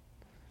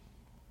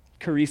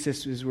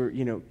 Choresis is where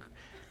you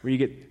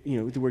get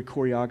the word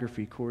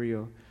choreography,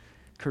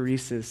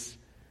 choresis,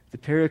 the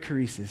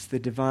perichoresis, the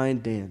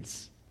divine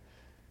dance.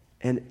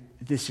 And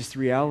this just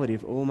reality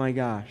of, oh my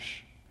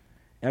gosh,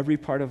 every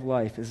part of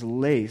life is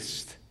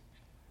laced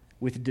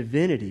with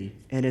divinity,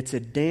 and it's a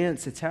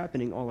dance that's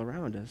happening all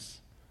around us.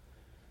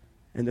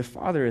 And the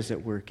Father is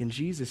at work, and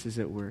Jesus is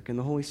at work, and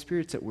the Holy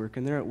Spirit's at work,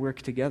 and they're at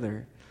work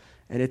together.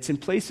 And it's in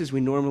places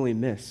we normally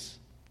miss.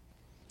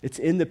 It's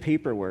in the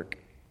paperwork.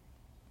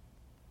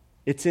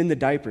 It's in the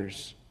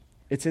diapers.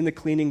 It's in the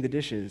cleaning the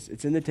dishes.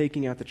 It's in the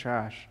taking out the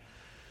trash.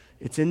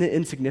 It's in the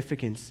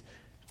insignificance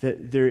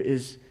that there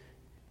is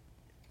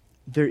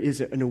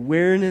an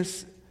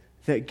awareness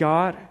that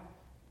God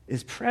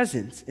is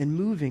present and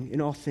moving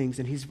in all things,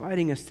 and he's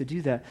inviting us to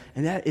do that.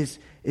 And that is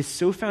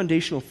so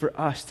foundational for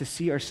us to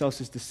see ourselves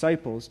as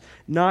disciples,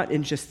 not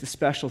in just the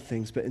special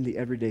things, but in the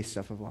everyday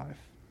stuff of life.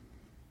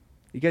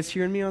 You guys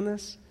hearing me on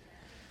this?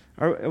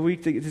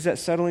 Is that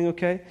settling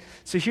okay?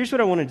 So here's what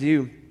I want to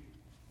do.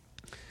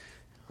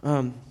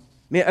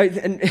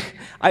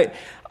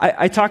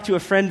 I talked to a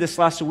friend this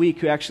last week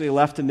who actually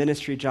left a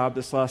ministry job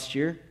this last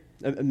year,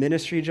 a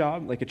ministry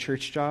job, like a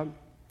church job,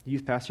 a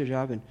youth pastor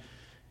job, and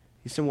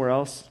he's somewhere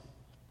else.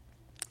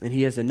 And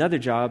he has another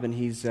job, and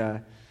he's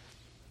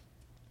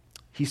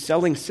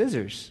selling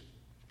scissors.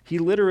 He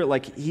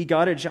literally, he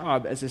got a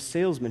job as a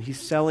salesman. He's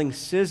selling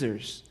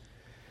scissors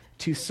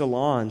to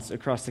salons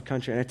across the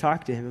country. And I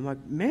talked to him. I'm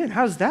like, man,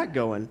 how's that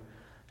going? And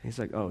he's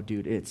like, oh,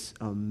 dude, it's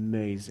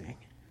amazing.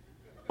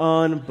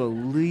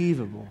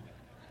 Unbelievable.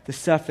 The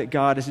stuff that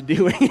God is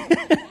doing.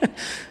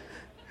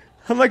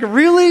 I'm like,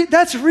 really?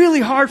 That's really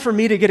hard for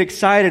me to get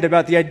excited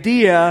about the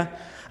idea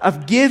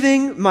of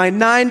giving my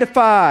 9 to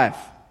 5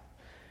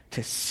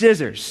 to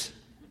scissors.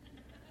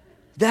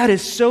 That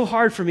is so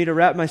hard for me to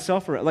wrap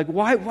myself around. Like,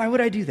 why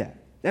would I do that?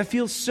 That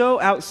feels so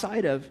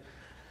outside of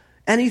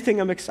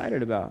anything I'm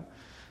excited about.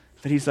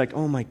 But he's like,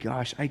 oh my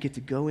gosh, I get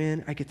to go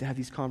in, I get to have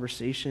these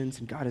conversations,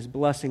 and God is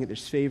blessing it,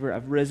 there's favor.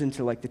 I've risen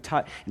to like the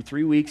top, in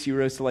 3 weeks, you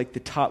rose to like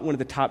the top, one of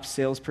the top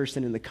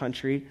salesperson in the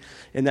country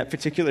in that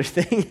particular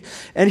thing.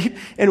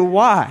 And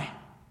why?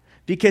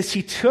 Because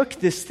he took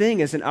this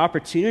thing as an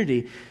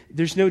opportunity.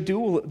 There's no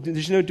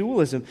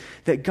dualism,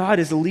 that God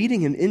is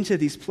leading him into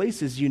these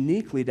places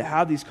uniquely to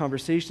have these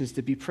conversations,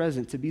 to be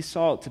present, to be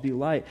salt, to be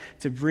light,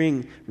 to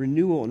bring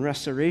renewal and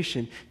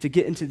restoration, to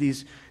get into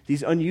these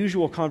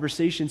unusual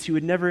conversations he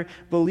would never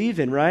believe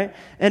in, right?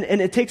 And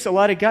it takes a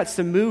lot of guts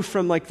to move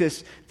from like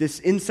this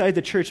inside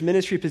the church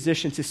ministry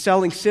position to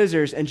selling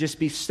scissors and just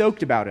be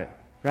stoked about it,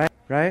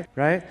 right?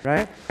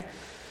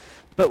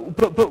 But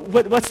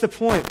what's the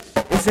point?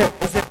 Is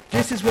that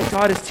this is what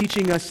God is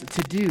teaching us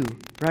to do,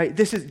 right?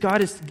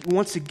 God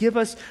wants to give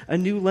us a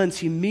new lens.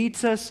 He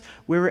meets us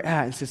where we're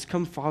at and says,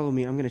 come follow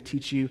me. I'm going to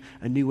teach you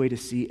a new way to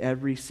see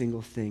every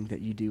single thing that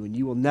you do, and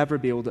you will never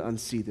be able to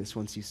unsee this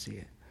once you see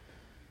it.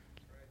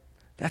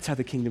 That's how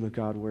the kingdom of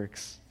God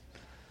works.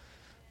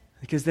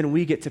 Because then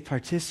we get to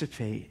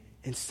participate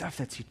in stuff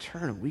that's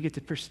eternal. We get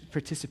to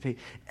participate.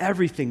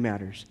 Everything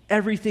matters.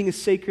 Everything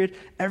is sacred.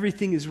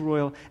 Everything is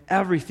royal.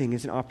 Everything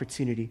is an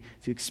opportunity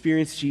to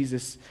experience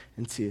Jesus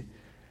and to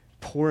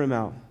pour him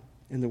out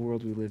in the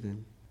world we live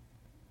in.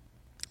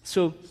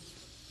 So,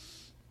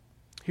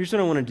 here's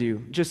what I want to do.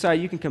 Josiah,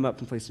 you can come up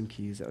and play some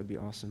keys. That would be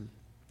awesome.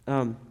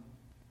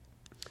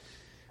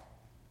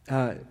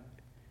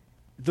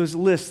 Those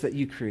lists that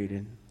you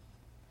created,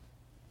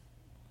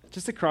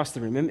 just across the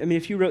room. I mean,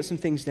 if you wrote some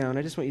things down,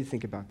 I just want you to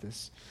think about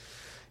this.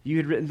 You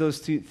had written those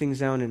two things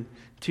down in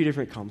 2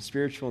 different columns,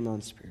 spiritual and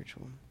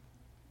non-spiritual.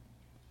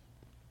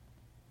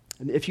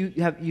 And if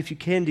you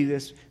can do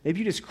this, maybe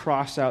you just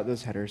cross out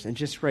those headers and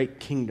just write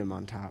kingdom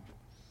on top.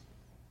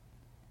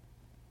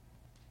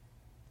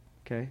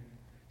 Okay?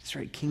 Just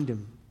write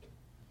kingdom.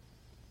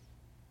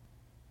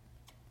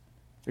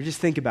 Or just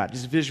think about it.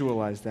 Just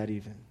visualize that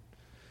even.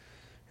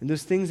 And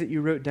those things that you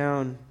wrote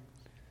down,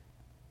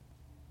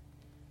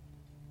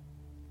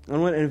 I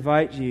want to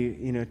invite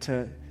you,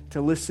 to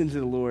listen to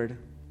the Lord,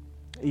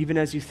 even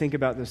as you think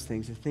about those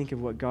things, and think of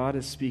what God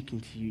is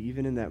speaking to you,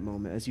 even in that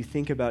moment, as you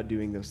think about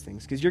doing those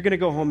things. Because you're going to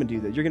go home and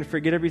do that. You're going to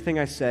forget everything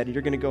I said, and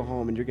you're going to go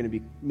home, and you're going to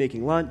be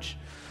making lunch,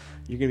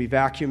 you're going to be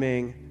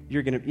vacuuming,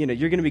 you're going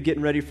to be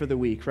getting ready for the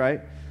week,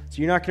 right?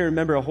 So you're not going to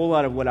remember a whole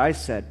lot of what I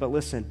said, but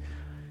listen,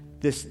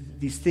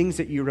 these things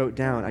that you wrote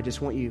down, I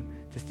just want you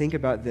to think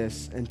about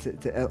this and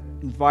to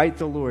invite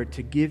the Lord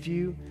to give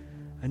you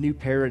a new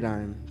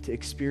paradigm, to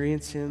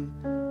experience him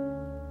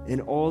in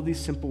all these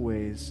simple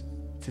ways,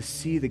 to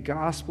see the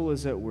gospel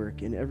is at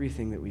work in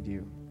everything that we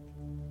do.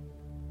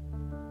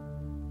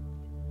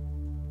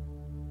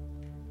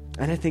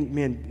 And I think,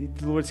 man,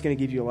 the Lord's going to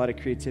give you a lot of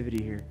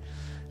creativity here.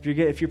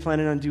 If you're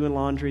planning on doing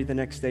laundry the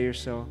next day or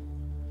so,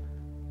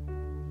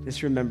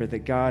 just remember that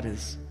God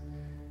has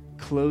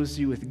clothed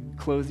you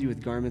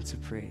with garments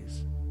of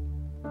praise.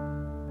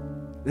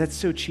 That's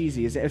so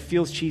cheesy. It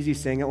feels cheesy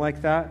saying it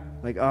like that.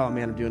 Like, oh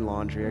man, I'm doing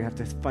laundry. I have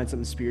to find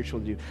something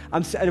spiritual to do.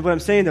 What I'm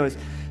saying though is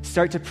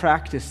start to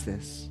practice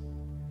this.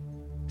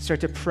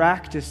 Start to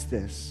practice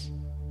this.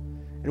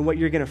 And what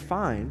you're going to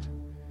find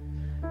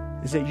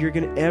is that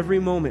every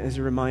moment is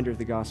a reminder of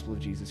the gospel of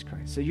Jesus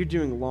Christ. So you're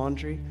doing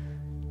laundry.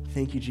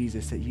 Thank you,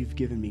 Jesus, that you've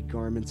given me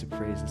garments of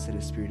praise instead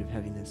of spirit of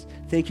heaviness.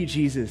 Thank you,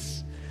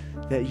 Jesus,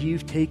 that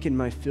you've taken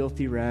my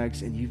filthy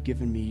rags and you've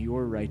given me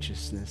your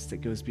righteousness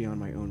that goes beyond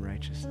my own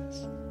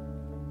righteousness.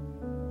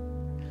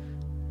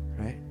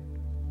 Right?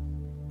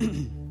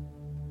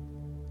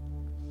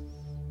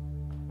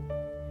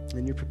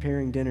 And you're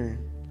preparing dinner.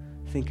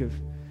 Think of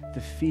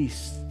the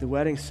feast, the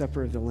wedding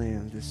supper of the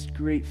Lamb, this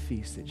great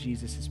feast that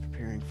Jesus is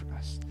preparing for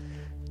us.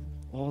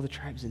 All the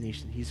tribes and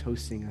nations, he's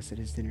hosting us at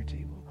his dinner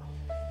table.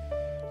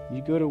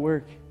 You go to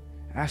work,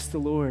 ask the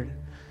Lord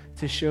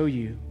to show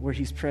you where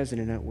he's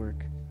present and at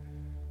work.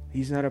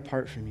 He's not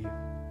apart from you.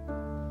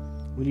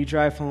 When you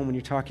drive home, when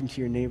you're talking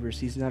to your neighbors,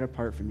 he's not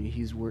apart from you.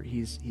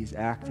 He's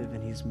active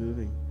and he's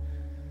moving.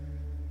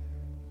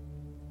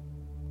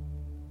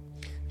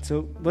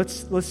 So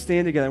let's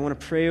stand together. I want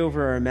to pray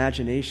over our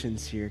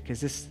imaginations here, because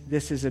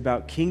this is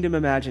about kingdom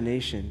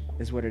imagination,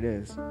 is what it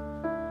is.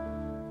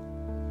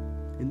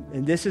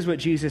 And this is what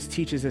Jesus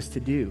teaches us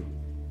to do.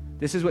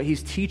 This is what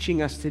he's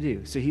teaching us to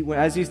do. So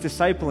as he's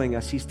discipling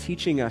us, he's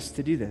teaching us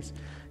to do this.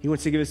 He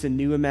wants to give us a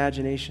new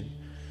imagination.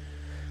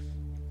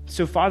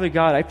 So Father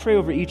God, I pray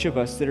over each of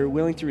us that are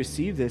willing to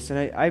receive this,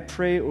 and I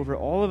pray over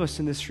all of us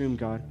in this room,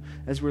 God,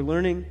 as we're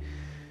learning,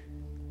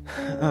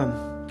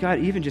 God,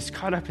 even just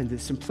caught up in the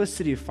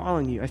simplicity of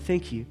following you. I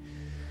thank you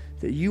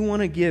that you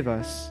want to give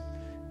us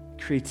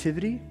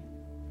creativity.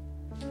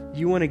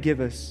 You want to give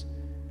us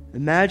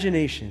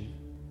imagination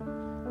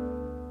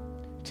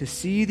to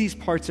see these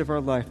parts of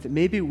our life that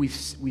maybe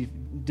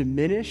we've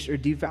diminished or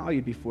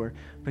devalued before,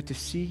 but to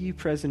see you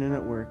present and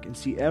at work and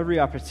see every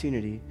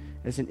opportunity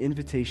as an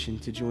invitation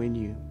to join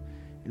you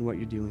in what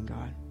you're doing,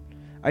 God.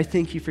 I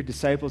thank you for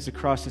disciples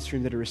across this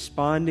room that are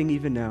responding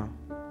even now.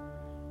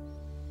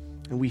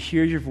 And we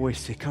hear your voice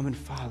say, come and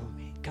follow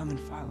me. Come and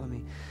follow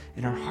me.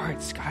 In our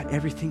hearts, God,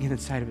 everything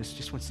inside of us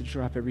just wants to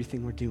drop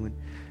everything we're doing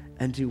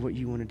and do what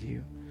you want to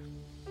do.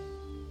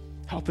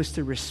 Help us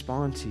to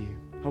respond to you.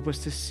 Help us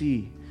to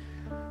see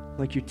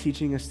like you're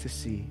teaching us to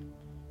see.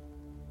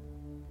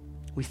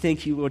 We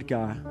thank you, Lord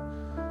God,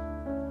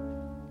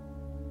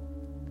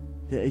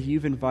 that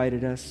you've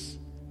invited us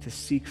to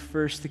seek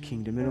first the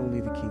kingdom and only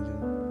the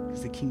kingdom,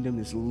 because the kingdom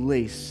is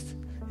laced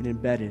and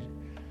embedded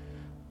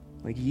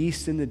like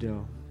yeast in the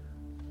dough.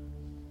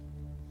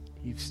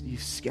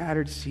 You've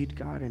scattered seed,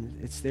 God,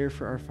 and it's there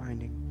for our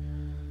finding.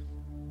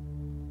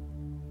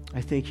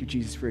 I thank you,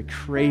 Jesus, for a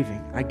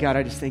craving. God,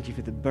 I just thank you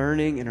for the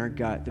burning in our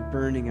gut, the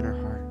burning in our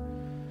heart,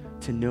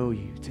 to know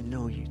you, to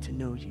know you, to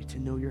know you, to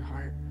know your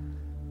heart.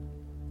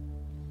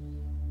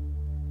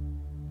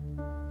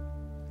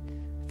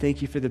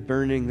 Thank you for the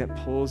burning that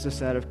pulls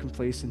us out of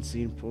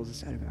complacency and pulls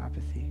us out of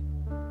apathy.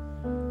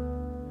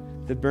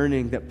 The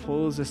burning that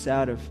pulls us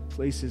out of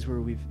places where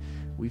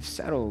we've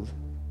settled.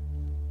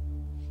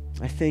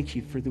 I thank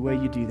you for the way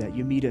you do that.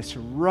 You meet us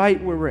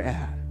right where we're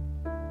at,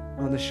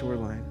 on the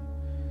shoreline.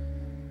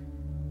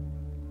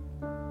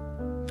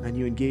 And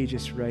you engage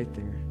us right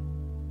there.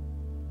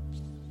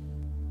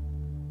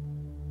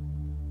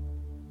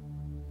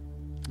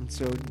 And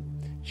so,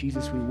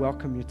 Jesus, we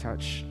welcome your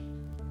touch.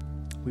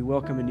 We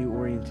welcome a new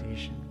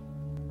orientation.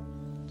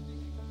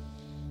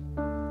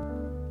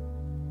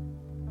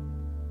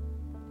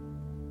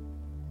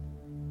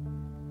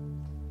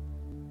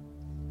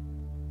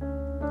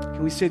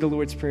 Can we say the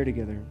Lord's Prayer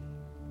together?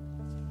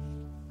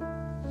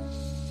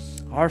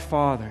 Our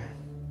Father,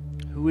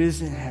 who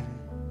is in heaven,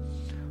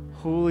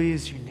 holy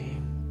is your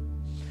name.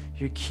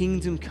 Your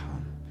kingdom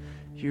come,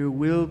 your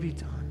will be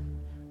done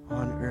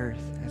on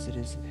earth as it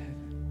is in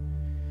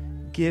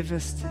heaven. Give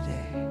us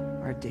today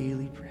our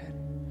daily bread,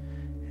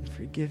 and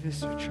forgive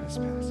us our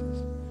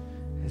trespasses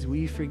as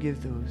we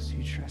forgive those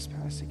who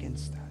trespass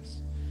against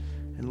us.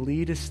 And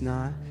lead us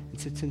not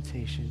into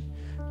temptation,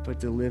 but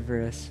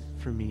deliver us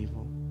from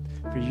evil.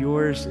 For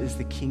yours is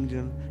the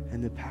kingdom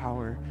and the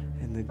power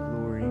and the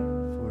glory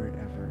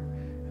forever.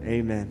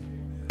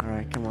 Amen. All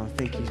right, come on.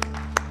 Thank you.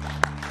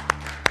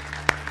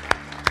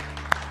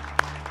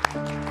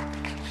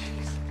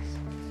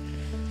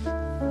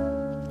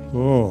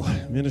 Oh,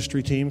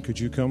 ministry team, could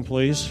you come,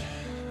 please?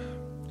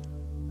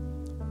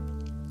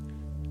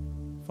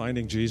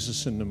 Finding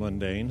Jesus in the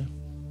mundane,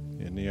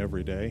 in the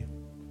everyday.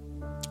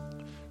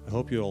 I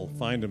hope you'll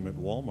find him at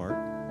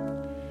Walmart.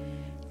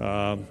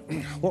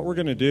 What we're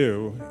going to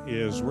do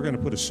is we're going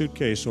to put a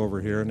suitcase over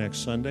here next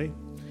Sunday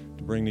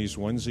to bring these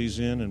onesies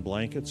in and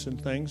blankets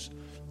and things.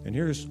 And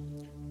here's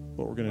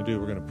what we're going to do.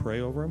 We're going to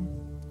pray over them.